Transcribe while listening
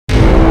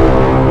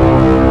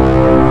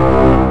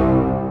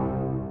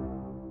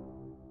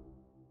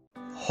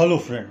Hello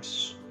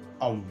friends,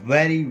 a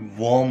very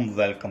warm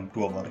welcome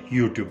to our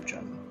YouTube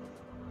channel.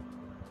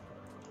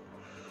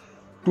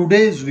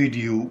 Today's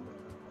video,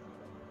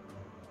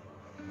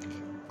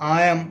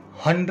 I am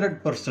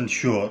 100%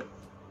 sure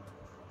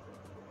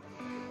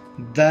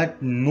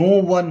that no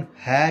one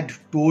had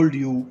told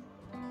you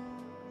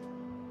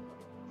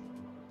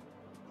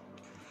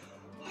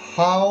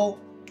how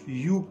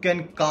you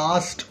can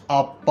cast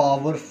a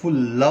powerful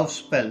love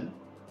spell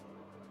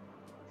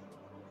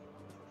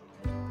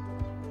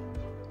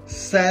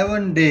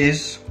 7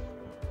 days,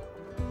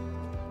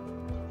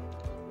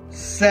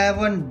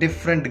 7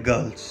 different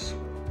girls.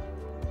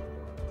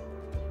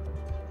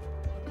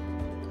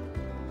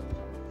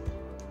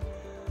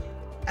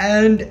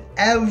 And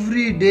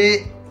every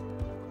day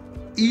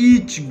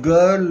each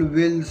girl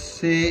will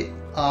say,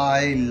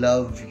 I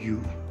love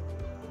you.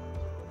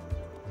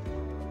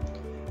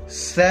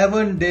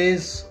 7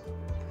 days,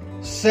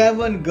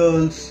 7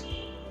 girls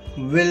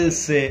will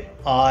say,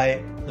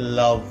 I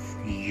love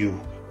you.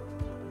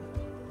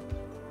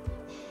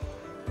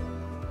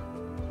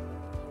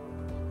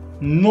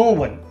 No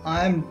one,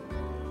 I am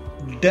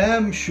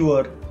damn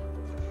sure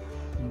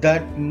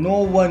that no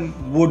one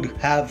would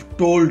have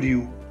told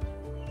you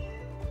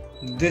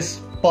this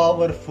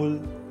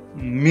powerful,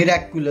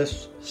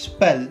 miraculous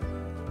spell.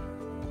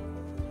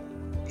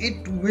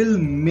 It will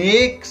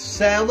make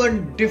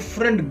 7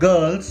 different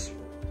girls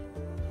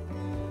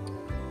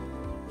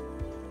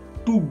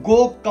to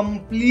go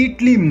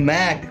completely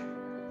mad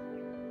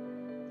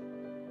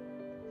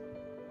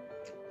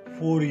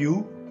for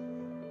you,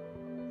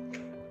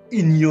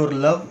 in your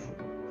love,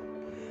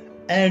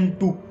 and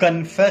to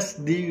confess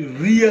the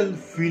real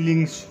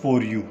feelings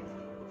for you.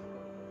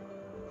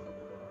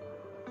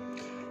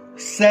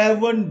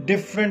 7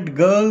 different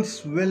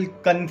girls will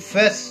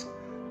confess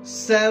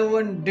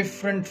 7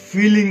 different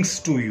feelings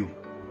to you.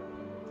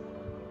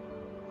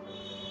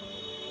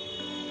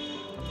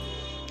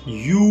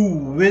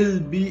 You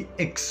will be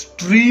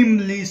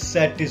extremely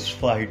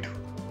satisfied.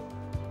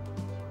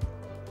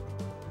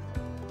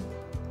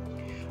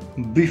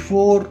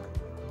 Before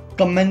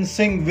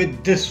commencing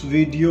with this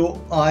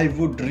video, I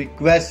would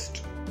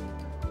request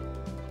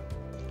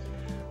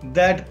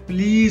that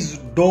please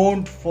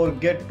don't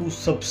forget to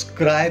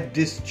subscribe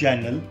this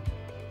channel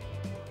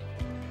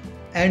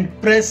and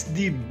press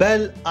the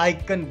bell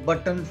icon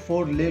button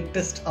for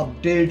latest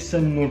updates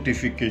and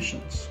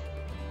notifications.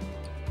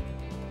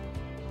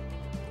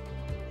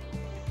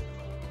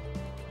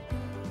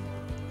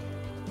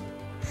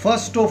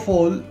 First of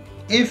all,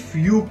 if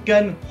you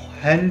can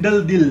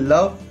handle the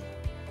love,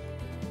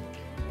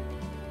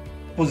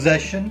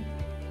 possession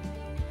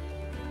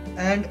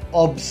and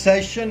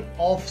obsession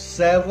of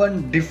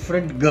 7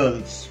 different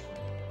girls,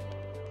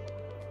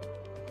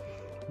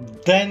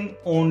 then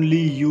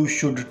only you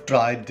should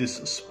try this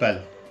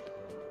spell.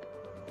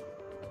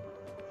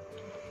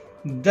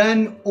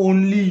 Then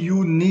only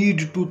you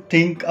need to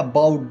think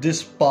about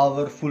this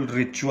powerful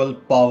ritual,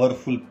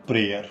 powerful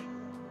prayer.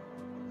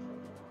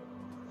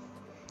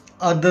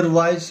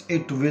 Otherwise,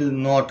 it will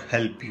not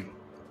help you,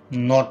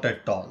 not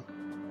at all.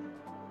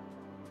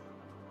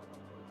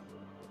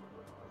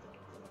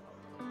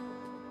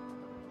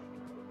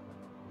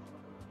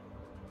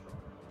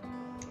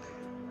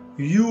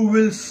 You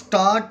will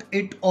start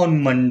it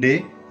on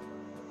Monday,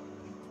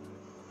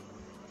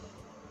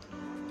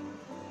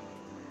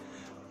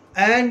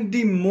 and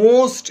the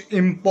most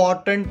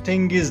important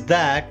thing is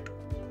that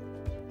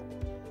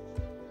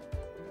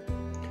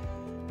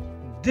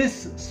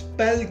this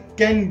spell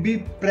can be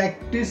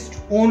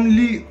practiced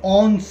only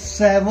on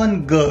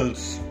 7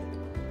 girls,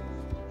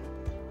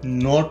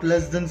 not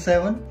less than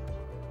 7,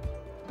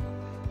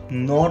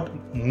 not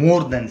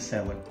more than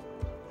 7.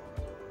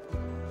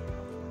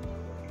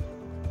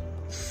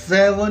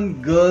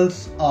 7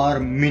 girls are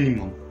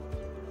minimum.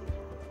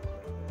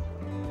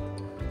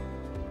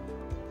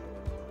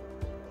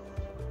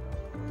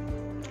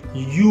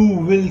 You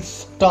will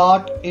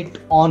start it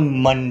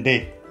on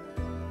Monday.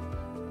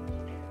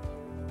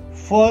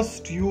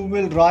 First, you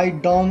will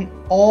write down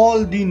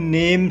all the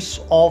names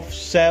of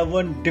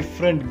 7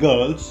 different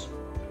girls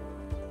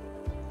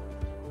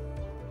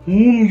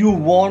whom you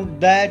want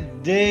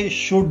that they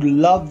should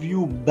love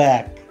you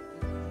back.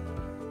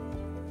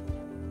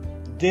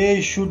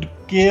 They should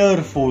care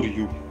for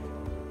you.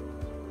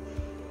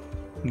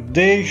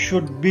 They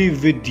should be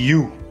with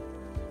you.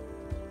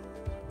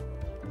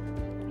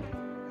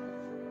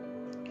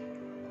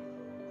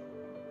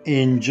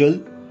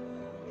 Angel,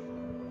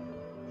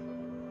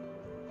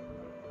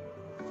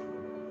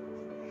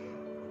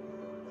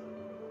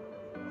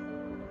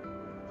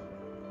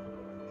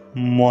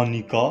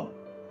 Monica,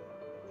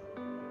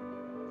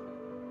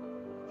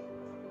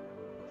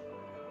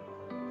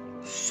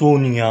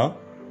 Sonia,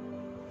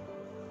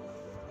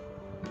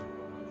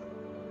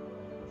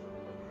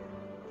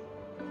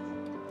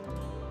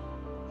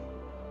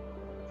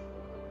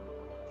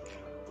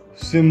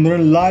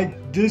 Simran.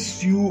 Like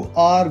this, you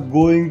are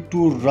going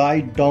to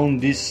write down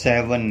these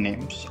 7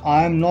 names.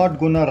 I am not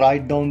gonna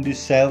write down these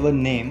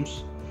 7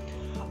 names,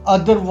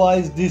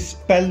 otherwise this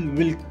spell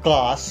will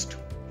cast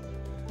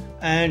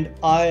and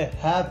I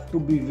have to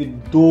be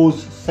with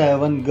those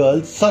 7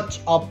 girls. Such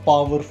a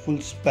powerful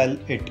spell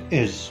it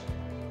is.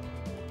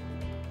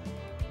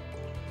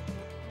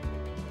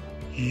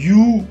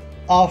 You,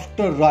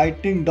 after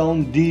writing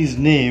down these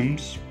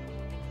names,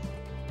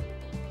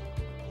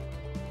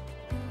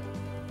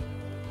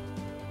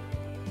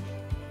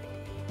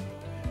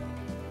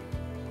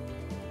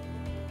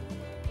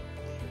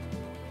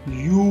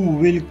 you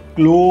will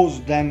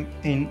close them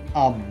in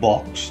a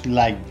box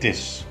like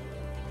this.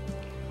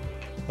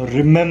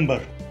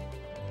 Remember,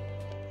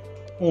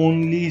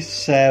 only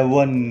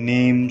 7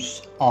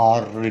 names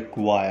are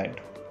required.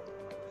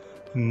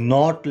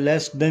 Not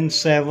less than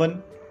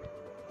 7,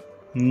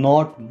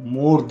 not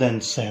more than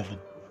 7.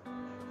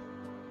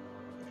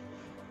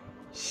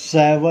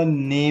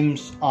 7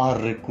 names are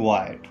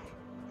required.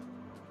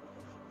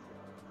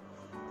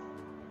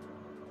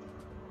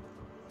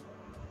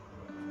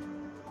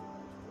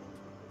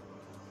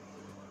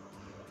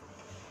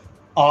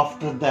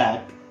 After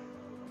that,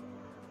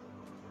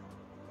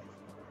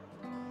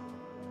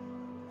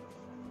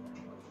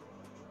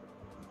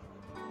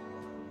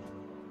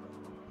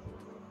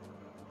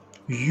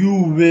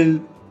 you will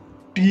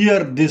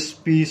tear this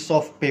piece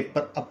of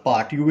paper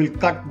apart. You will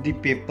cut the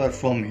paper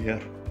from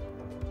here.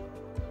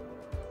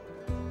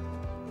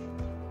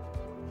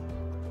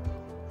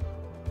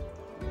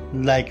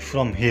 Like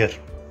from here.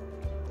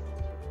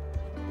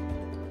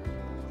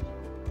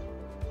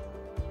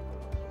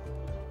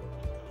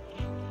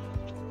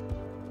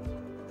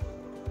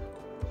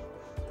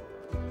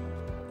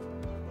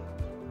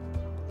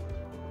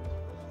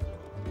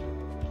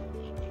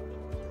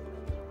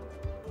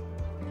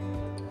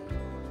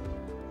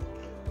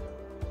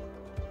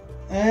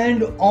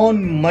 And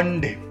on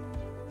Monday,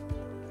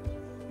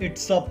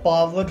 it's a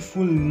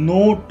powerful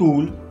no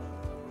tool,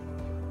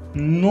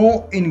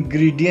 no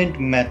ingredient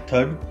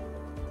method.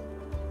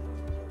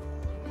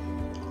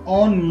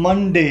 On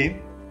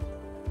Monday,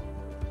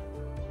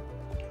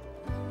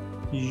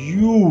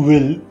 you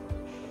will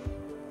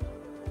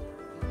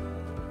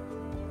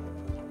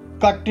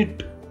cut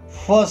it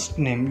first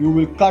name. You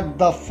will cut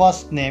the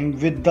first name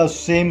with the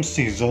same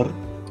scissor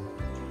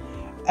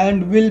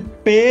and will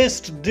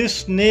paste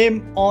this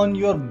name on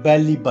your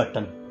belly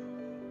button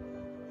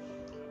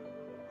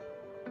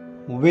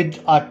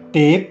with a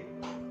tape,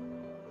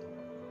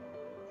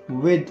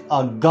 with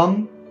a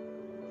gum,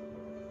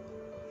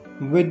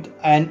 with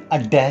an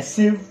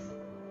adhesive,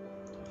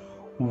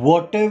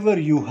 whatever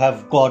you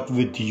have got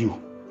with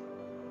you.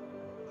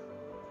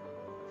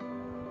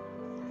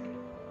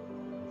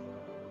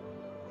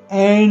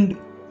 And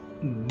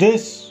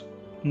this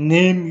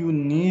name you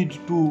need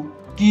to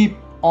keep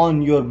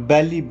on your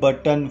belly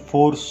button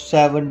for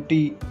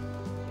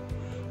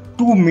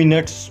 72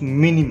 minutes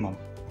minimum.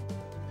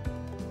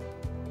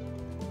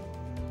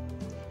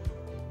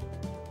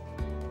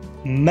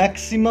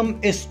 Maximum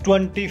is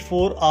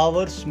 24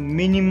 hours,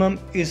 minimum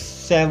is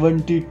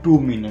 72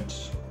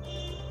 minutes.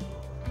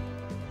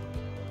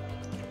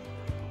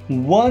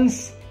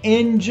 Once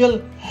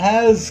angel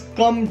has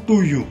come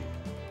to you,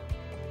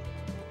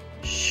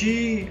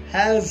 she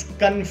has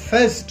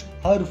confessed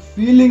her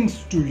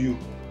feelings to you.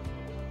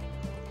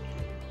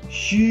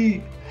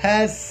 She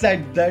has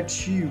said that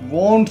she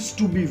wants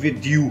to be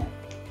with you,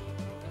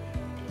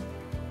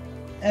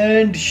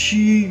 and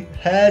she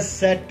has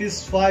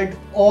satisfied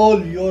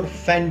all your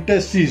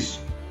fantasies.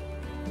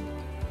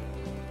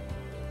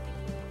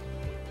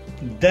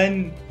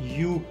 Then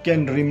you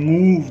can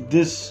remove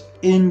this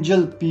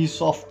angel piece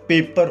of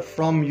paper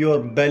from your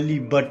belly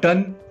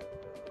button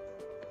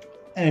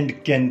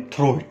and can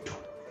throw it.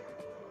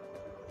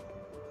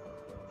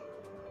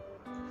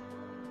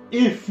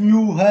 If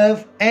you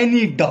have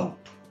any doubt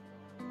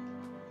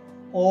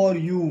or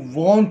you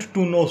want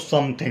to know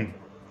something,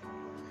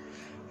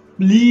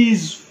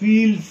 please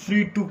feel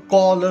free to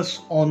call us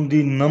on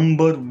the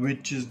number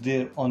which is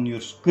there on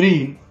your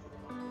screen.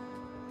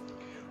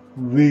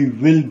 We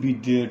will be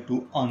there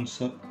to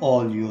answer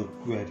all your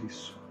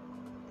queries.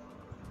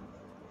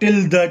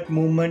 Till that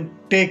moment,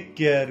 take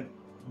care.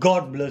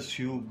 God bless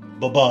you.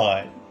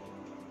 Bye-bye.